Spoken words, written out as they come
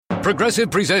Progressive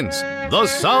presents The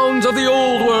Sounds of the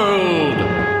Old World.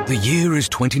 The year is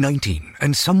 2019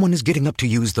 and someone is getting up to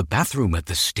use the bathroom at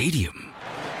the stadium.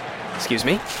 Excuse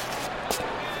me?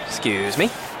 Excuse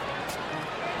me?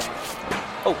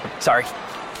 Oh, sorry.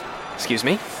 Excuse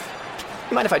me?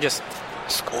 You mind if I just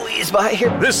squeeze by here?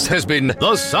 This has been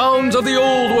The Sounds of the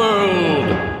Old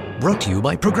World. Brought to you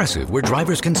by Progressive, where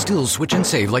drivers can still switch and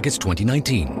save like it's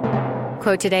 2019.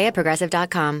 Quote today at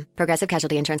Progressive.com. Progressive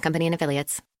Casualty Insurance Company and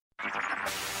Affiliates.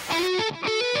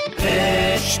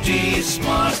 HD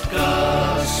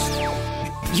Smartcast.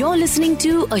 You're listening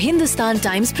to a Hindustan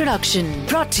Times production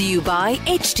brought to you by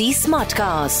HD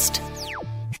Smartcast.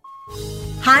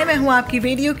 हाय, मैं हूँ आपकी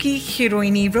radio की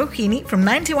हीरोइनी Rohini from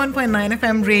 91.9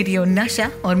 FM radio नशा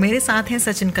और मेरे साथ हैं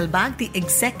Sachin Kalbag, the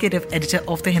executive editor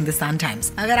of the Hindustan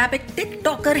times. अगर आप एक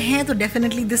टिकटॉकर हैं तो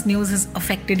definitely this news has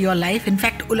affected your life.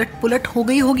 In fact उलट पुलट हो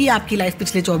गई होगी आपकी लाइफ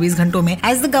पिछले 24 घंटों में,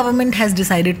 as the government has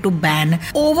decided to ban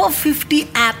over 50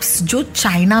 apps जो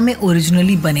चाइना में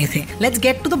ओरिजिनली बने थे। Let's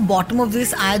get to the bottom of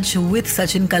this आज with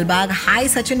Sachin Kalbag. Hi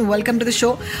Sachin, welcome to the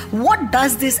show. What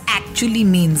does this actually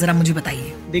mean, जरा मुझे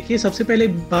बताइए। देखिए, सबसे पहले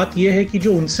बात यह है कि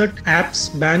जो 59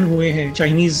 एप्स बैन हुए हैं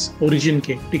चाइनीज ओरिजिन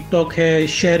के, टिकटॉक है,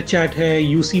 शेयर चैट है,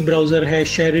 यूसी ब्राउजर है,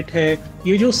 शेयर इट है,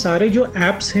 ये जो सारे जो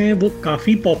एप्स हैं वो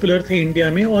काफी पॉपुलर थे इंडिया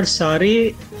में और सारे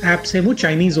एप्स हैं वो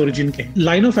चाइनीज ओरिजिन के।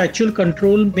 लाइन ऑफ एक्चुअल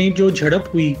कंट्रोल में जो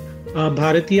झड़प हुई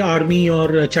भारतीय आर्मी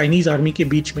और चाइनीज आर्मी के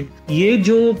बीच में, ये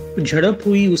जो झड़प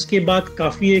हुई उसके बाद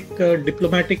काफी एक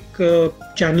डिप्लोमेटिक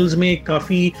चैनल्स में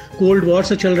काफी कोल्ड वॉर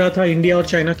सा चल रहा था इंडिया और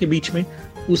चाइना के बीच में।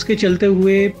 उसके चलते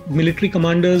हुए मिलिट्री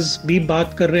कमांडर्स भी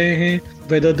बात कर रहे हैं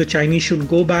whether the Chinese should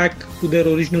go back to their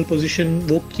original position,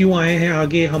 वो क्यों आए हैं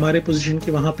आगे हमारे पोजीशन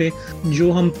के वहाँ पे।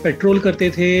 जो हम पेट्रोल करते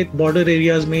थे बॉर्डर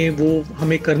एरियाज में वो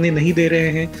हमें करने नहीं दे रहे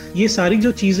हैं। ये सारी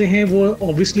जो चीज़ें हैं वो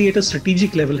obviously at a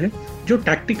strategic level है। जो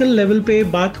टैक्टिकल लेवल पे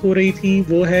बात हो रही थी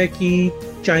वो है कि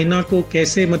चाइना को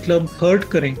कैसे मतलब हर्ट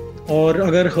करें, और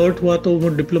अगर हर्ट हुआ तो वो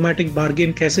डिप्लोमेटिक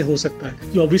बार्गेन कैसे हो सकता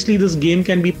है। Obviously this game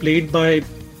can be played by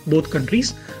both countries,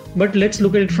 but let's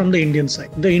look at it from the Indian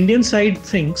side. The Indian side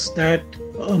thinks that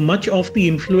much of the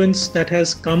influence that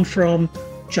has come from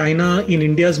China in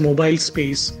India's mobile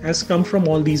space has come from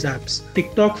all these apps.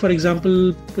 TikTok, for example,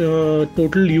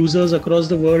 total users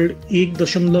across the world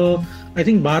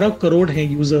 1.12 crore हैं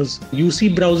users. UC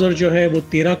browser जो है वो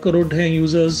 13 करोड़ हैं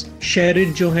users. Share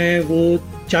it जो है वो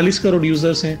 40 crore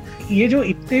users हैं। ये जो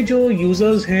इतने जो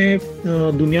यूजर्स हैं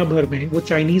दुनिया भर में वो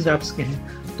चाइनीज एप्स के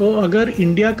हैं। तो अगर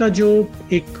इंडिया का जो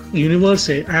एक यूनिवर्स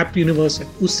है, ऐप यूनिवर्स है,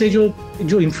 उससे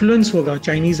जो इन्फ्लुएंस होगा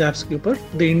चाइनीज एप्स के ऊपर,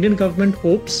 the Indian government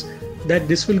hopes that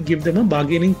this will give them a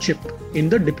bargaining chip in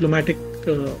the diplomatic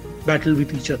battle with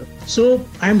each other. So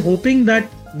I am hoping that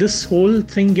this whole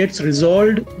thing gets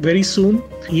resolved very सून।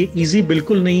 ये easy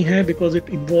बिल्कुल नहीं है because it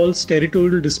involves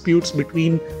territorial disputes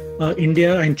between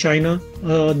India and China,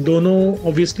 दोनों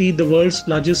obviously the world's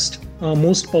largest,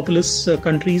 most populous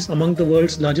countries, among the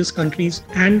world's largest countries,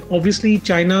 and obviously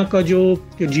China का जो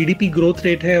GDP growth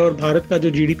rate है और भारत का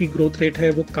जो GDP growth rate है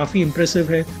वो काफी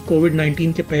impressive है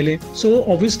COVID-19 के पहले। So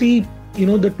obviously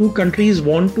the two countries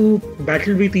want to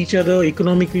battle with each other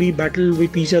economically, battle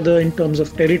with each other in terms of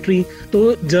territory. तो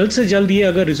जल्द से जल्द ये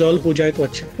अगर resolve हो जाए तो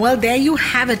अच्छा। Well, there you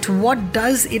have it. What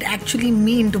does it actually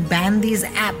mean to ban these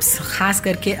apps? खास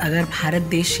करके अगर भारत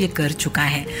देश ये कर चुका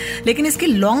है, लेकिन इसके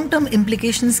long term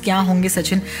implications क्या होंगे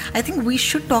Sachin? I think we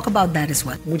should talk about that as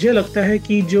well. मुझे लगता है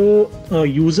कि जो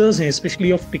users हैं,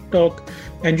 especially of TikTok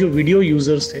and जो video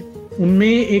users थे,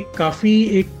 उनमें एक काफी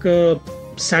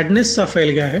सैडनेस सा फैल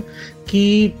गया है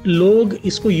कि लोग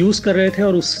इसको यूज कर रहे थे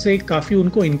और उससे काफी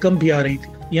उनको इनकम भी आ रही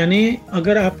थी। यानी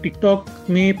अगर आप टिकटॉक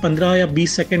में 15 या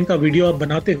 20 सेकंड का वीडियो आप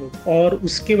बनाते हो और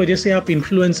उसके वजह से आप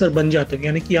इन्फ्लुएंसर बन जाते हो,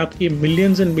 यानी कि आपके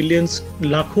मिलियंस एंड मिलियंस,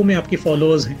 लाखों में आपके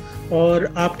फॉलोअर्स हैं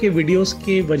और आपके वीडियोस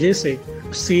के वजह से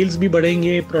सेल्स भी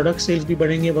बढ़ेंगे, प्रोडक्ट सेल्स भी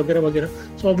बढ़ेंगे वगैरह वगैरह।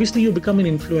 सो obviously you become an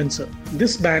influencer.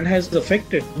 This ban has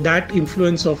affected that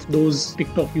influence of those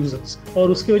TikTok users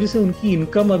और उसकी वजह से उनकी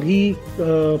इनकम अभी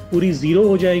पूरी जीरो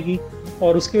हो जाएगी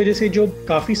और उसकी वजह से जो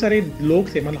काफी सारे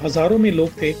लोग थे, मतलब हजारों में लोग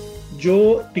थे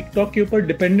जो टिकटॉक के ऊपर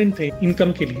डिपेंडेंट थे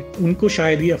इनकम के लिए, उनको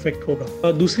शायद ही अफेक्ट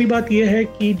होगा। दूसरी बात यह है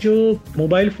कि जो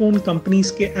मोबाइल फोन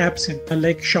कंपनीज के एप्स हैं,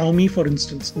 like Xiaomi for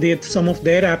instance, some of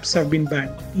their apps have been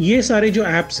banned. ये सारे जो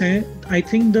एप्स हैं, I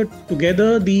think that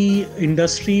together the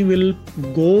industry will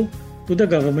go to the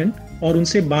government और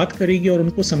उनसे बात करेगी और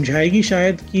उनको समझाएगी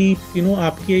शायद कि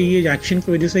आपके ये एक्शन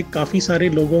की वजह से काफ़ी सारे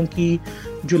लोगों की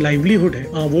जो लाइवलीहुड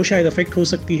है वो शायद अफेक्ट हो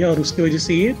सकती है और उसकी वजह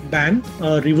से ये बैन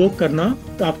रिवोक करना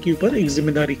तो आपके ऊपर एक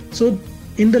जिम्मेदारी। सो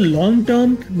in the long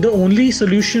term, the only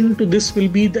solution to this will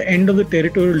be the end of the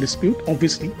territorial dispute,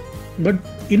 obviously.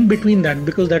 But in between that,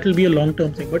 because that will be a long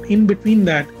term thing, but in between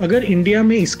that अगर India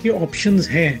में इसके options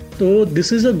हैं तो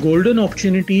this is a golden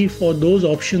opportunity for those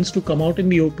options to come out in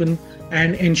the open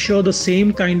and ensure the same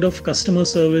kind of customer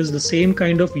service, the same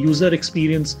kind of user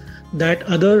experience that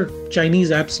other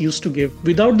Chinese apps used to give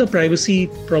without the privacy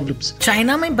problems.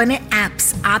 China में बने apps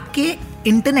आपके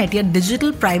internet या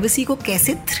digital privacy को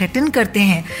कैसे threaten करते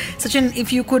हैं? Sachin,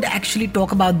 if you could actually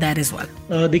talk about that as well.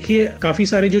 देखिए, काफी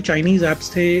सारे जो चाइनीज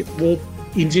एप्स थे वो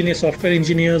सॉफ्टवेयर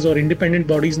इंजीनियर्स और इंडिपेंडेंट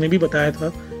बॉडीज ने भी बताया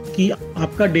था कि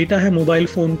आपका डेटा है मोबाइल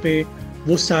फोन पे,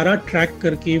 वो सारा ट्रैक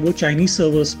करके वो चाइनीज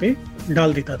सर्वर्स पे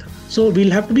डाल देता था. So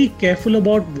we'll have to be careful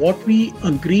about what we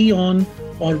agree on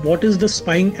or what is the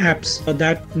spying apps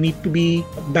that need to be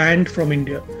banned from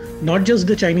India. Not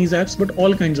just the Chinese apps, but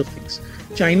all kinds of things.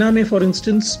 China mein, for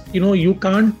instance, you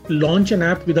can't launch an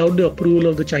app without the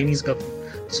approval of the Chinese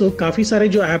government. So काफी सारे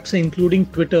जो apps हैं, including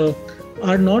Twitter,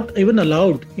 are not even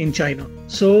allowed in China.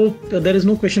 So there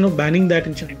is no question of banning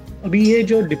that in China. अभी ये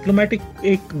जो diplomatic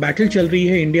एक battle चल रही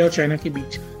है इंडिया और चाइना के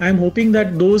बीच, I am hoping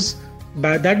that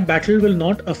that battle will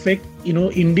not affect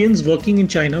Indians working in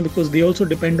China, because they also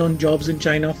depend on jobs in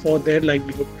China for their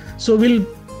livelihood. So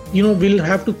we'll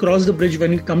have to cross the bridge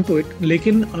when we come to it.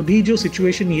 लेकिन अभी जो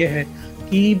situation ये है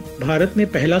कि भारत ने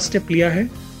पहला step लिया है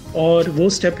और वो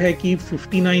स्टेप है कि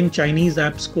 59 चाइनीज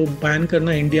एप्स को बैन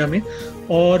करना इंडिया में,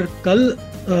 और कल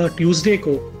ट्यूसडे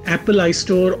को एप्पल आई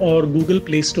स्टोर और गूगल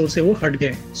प्ले स्टोर से वो हट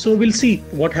गए. So will see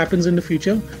what happens in the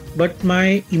future, but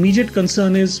my immediate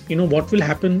concern is what will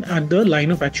happen at the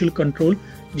line of actual control,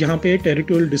 जहाँ पे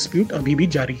टेरिटोरियल डिस्प्यूट अभी भी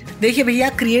जारी है. देखिए भैया,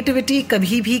 क्रिएटिविटी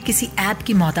कभी भी किसी ऐप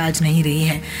की मोहताज नहीं रही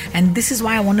है, and this is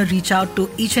why I want to reach out to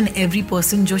each and every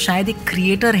person जो शायद एक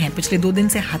क्रिएटर हैं, पिछले 2 दिन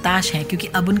से हताश हैं क्योंकि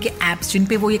अब उनके ऐप्स जिन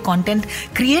पे वो ये कंटेंट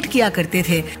क्रिएट किया करते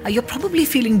थे, you are probably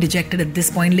feeling dejected at this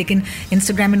point. लेकिन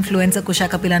इंस्टाग्राम इन्फ्लुएंसर कुशा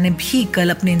कपिला ने भी कल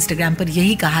अपने इंस्टाग्राम पर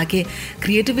यही कहा कि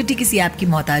क्रिएटिविटी किसी ऐप की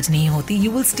मोहताज नहीं होती.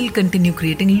 You will still continue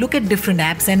creating, look at different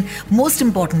apps, and most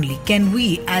importantly, can we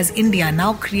as India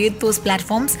now create those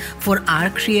platforms for our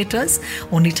creators?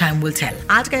 Only time will tell.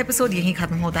 आज का एपिसोड यहीं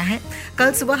खत्म होता है.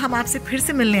 कल सुबह हम आपसे फिर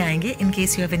से मिलने आएंगे. In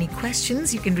case you have any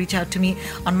questions, you can reach out to me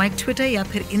on my Twitter या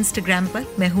फिर Instagram पर.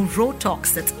 मैं हूँ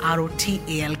Rotalks, that's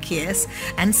ROTALKS,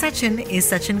 and Sachin is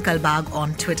Sachin Kalbag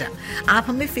on Twitter. आप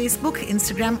हमें Facebook,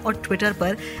 Instagram और Twitter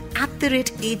पर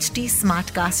 @HT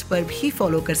Smartcast पर भी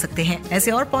फॉलो कर सकते हैं.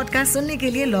 ऐसे और पॉडकास्ट सुनने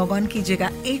के लिए लॉग ऑन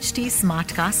कीजिएगा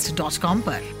htsmartcast.com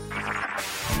पर.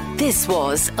 This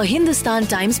was a Hindustan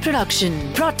Times production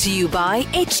brought to you by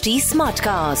HT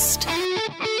Smartcast.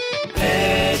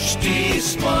 HT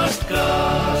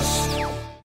Smartcast.